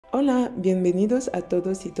Hola, bienvenidos a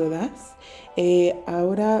todos y todas.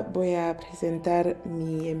 Ahora voy a presentar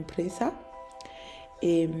mi empresa,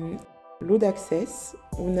 Ludaccess,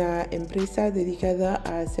 una empresa dedicada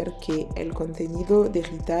a hacer que el contenido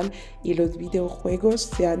digital y los videojuegos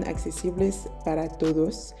sean accesibles para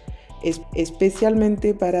todos,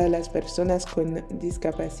 especialmente para las personas con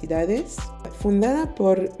discapacidades. Fundada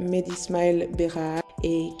por Medismael Berra,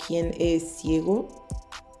 quien es ciego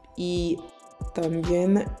y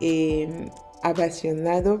también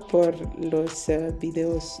apasionado por los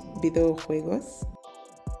videojuegos,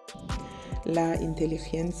 la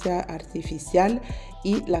inteligencia artificial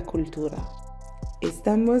y la cultura.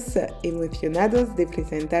 Estamos emocionados de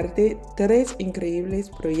presentarte 3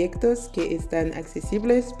 increíbles proyectos que están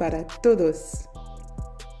accesibles para todos.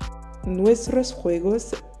 Nuestros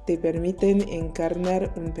juegos te permiten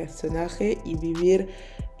encarnar un personaje y vivir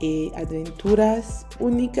aventuras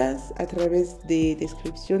únicas a través de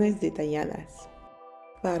descripciones detalladas.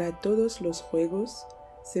 Para todos los juegos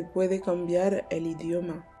se puede cambiar el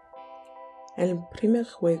idioma. El primer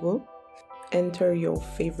juego, Enter Your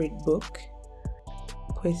Favorite Book,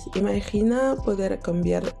 pues imagina poder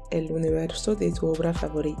cambiar el universo de tu obra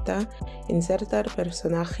favorita, insertar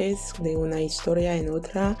personajes de una historia en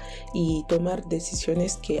otra y tomar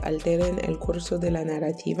decisiones que alteren el curso de la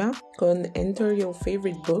narrativa. Con Enter Your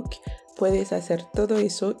Favorite Book puedes hacer todo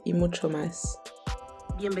eso y mucho más.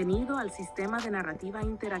 Bienvenido al sistema de narrativa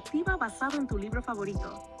interactiva basado en tu libro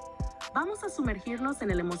favorito. Vamos a sumergirnos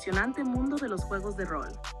en el emocionante mundo de los juegos de rol.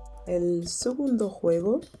 El segundo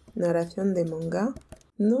juego, Narración de Manga,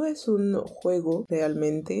 no es un juego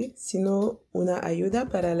realmente, sino una ayuda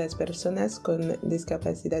para las personas con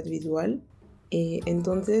discapacidad visual.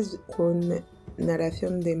 Entonces, con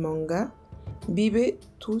Narración de Manga, vive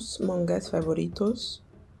tus mangas favoritos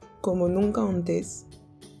como nunca antes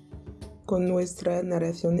con nuestra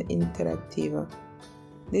narración interactiva.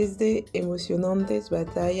 Desde emocionantes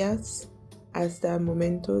batallas hasta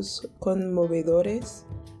momentos conmovedores,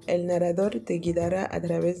 el narrador te guiará a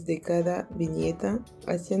través de cada viñeta,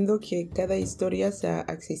 haciendo que cada historia sea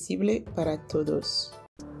accesible para todos.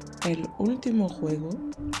 El último juego,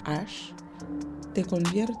 Ash, te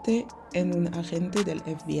convierte en un agente del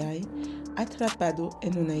FBI atrapado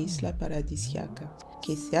en una isla paradisíaca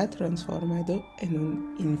que se ha transformado en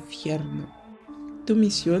un infierno. Tu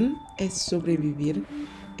misión es sobrevivir,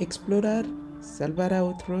 explorar, salvar a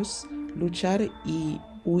otros, luchar y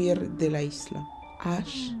huir de la isla.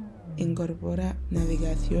 Ash incorpora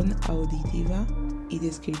navegación auditiva y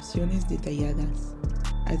descripciones detalladas,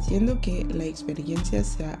 haciendo que la experiencia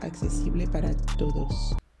sea accesible para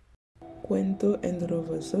todos. Cuento entre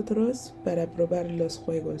vosotros para probar los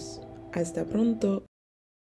juegos. Hasta pronto.